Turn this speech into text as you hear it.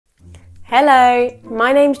Hello,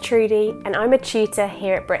 my name's Trudy and I'm a tutor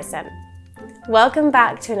here at Britsent. Welcome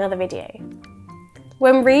back to another video.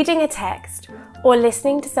 When reading a text or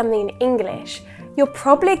listening to something in English, you're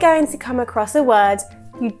probably going to come across a word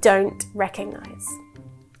you don't recognise.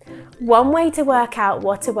 One way to work out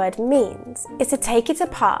what a word means is to take it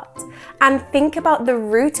apart and think about the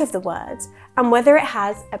root of the word and whether it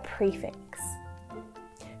has a prefix.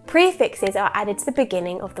 Prefixes are added to the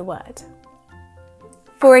beginning of the word.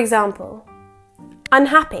 For example,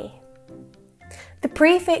 unhappy. The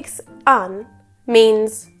prefix un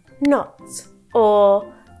means not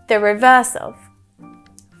or the reverse of.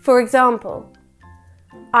 For example,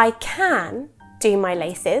 I can do my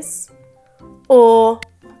laces or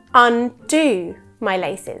undo my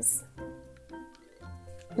laces.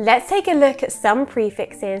 Let's take a look at some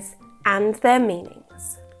prefixes and their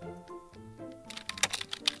meanings.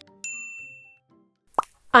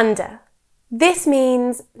 Under. This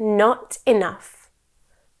means not enough.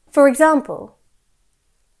 For example,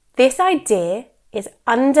 this idea is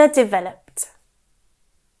underdeveloped.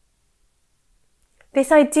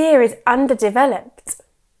 This idea is underdeveloped.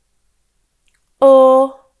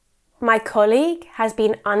 Or, my colleague has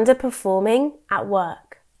been underperforming at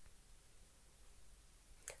work.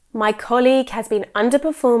 My colleague has been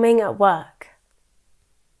underperforming at work.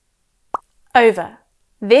 Over.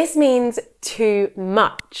 This means too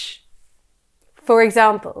much. For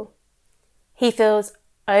example, he feels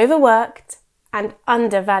overworked and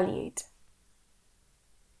undervalued.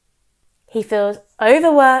 He feels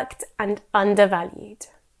overworked and undervalued.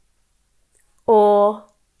 Or,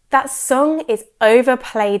 that song is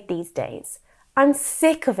overplayed these days. I'm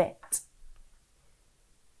sick of it.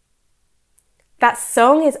 That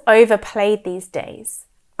song is overplayed these days.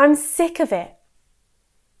 I'm sick of it.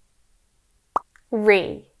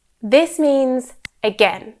 Re. This means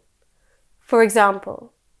again. For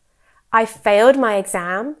example, I failed my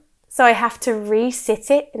exam, so I have to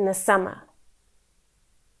re-sit it in the summer.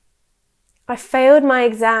 I failed my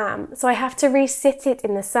exam, so I have to re-sit it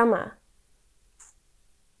in the summer.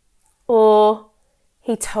 Or,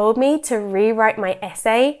 he told me to rewrite my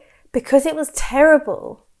essay because it was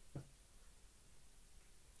terrible.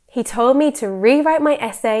 He told me to rewrite my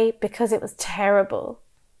essay because it was terrible.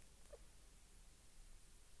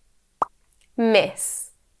 Miss.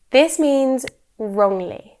 This means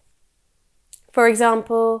wrongly. For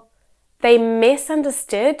example, they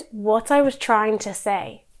misunderstood what I was trying to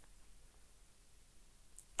say.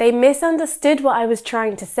 They misunderstood what I was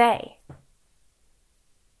trying to say.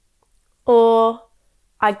 Or,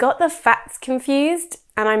 I got the facts confused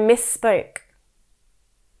and I misspoke.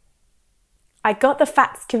 I got the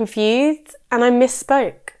facts confused and I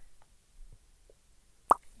misspoke.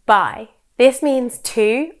 By. This means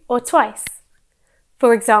to or twice.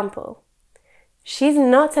 For example, she's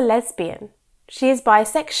not a lesbian, she is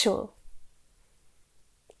bisexual.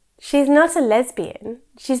 She's not a lesbian,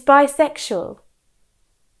 she's bisexual.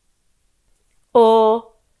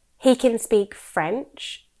 Or, he can speak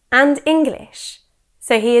French and English,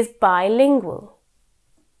 so he is bilingual.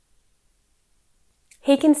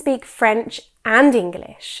 He can speak French and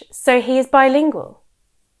English, so he is bilingual.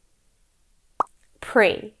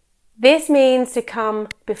 Pre. This means to come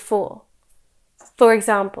before. For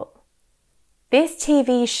example, this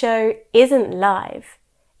TV show isn't live,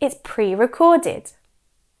 it's pre-recorded.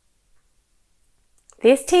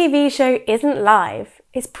 This TV show isn't live,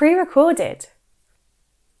 it's pre-recorded.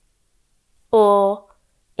 Or,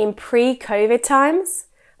 in pre-COVID times,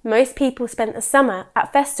 most people spent the summer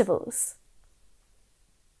at festivals.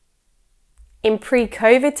 In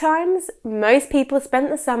pre-COVID times, most people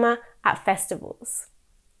spent the summer at festivals.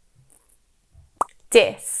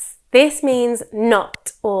 Dis. This means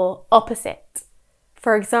not or opposite.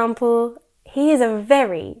 For example, he is a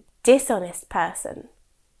very dishonest person.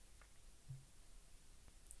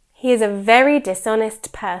 He is a very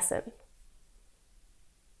dishonest person.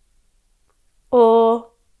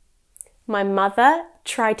 Or, my mother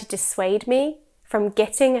tried to dissuade me from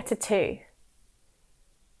getting a tattoo.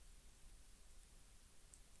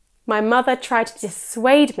 My mother tried to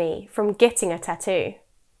dissuade me from getting a tattoo.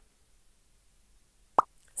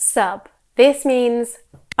 Sub. This means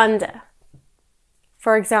under.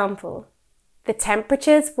 For example, the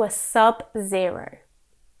temperatures were sub-zero.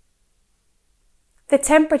 The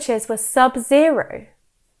temperatures were sub-zero.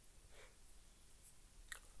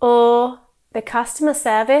 Or, the customer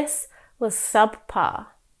service was subpar.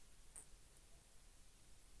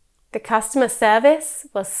 The customer service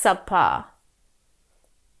was subpar.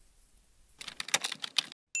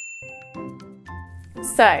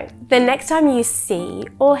 So, the next time you see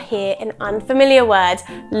or hear an unfamiliar word,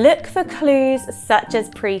 look for clues such as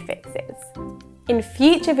prefixes. In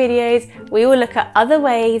future videos, we will look at other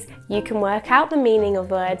ways you can work out the meaning of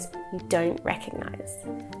words you don't recognise.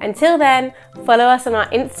 Until then, follow us on our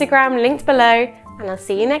Instagram linked below, and I'll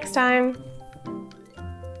see you next time.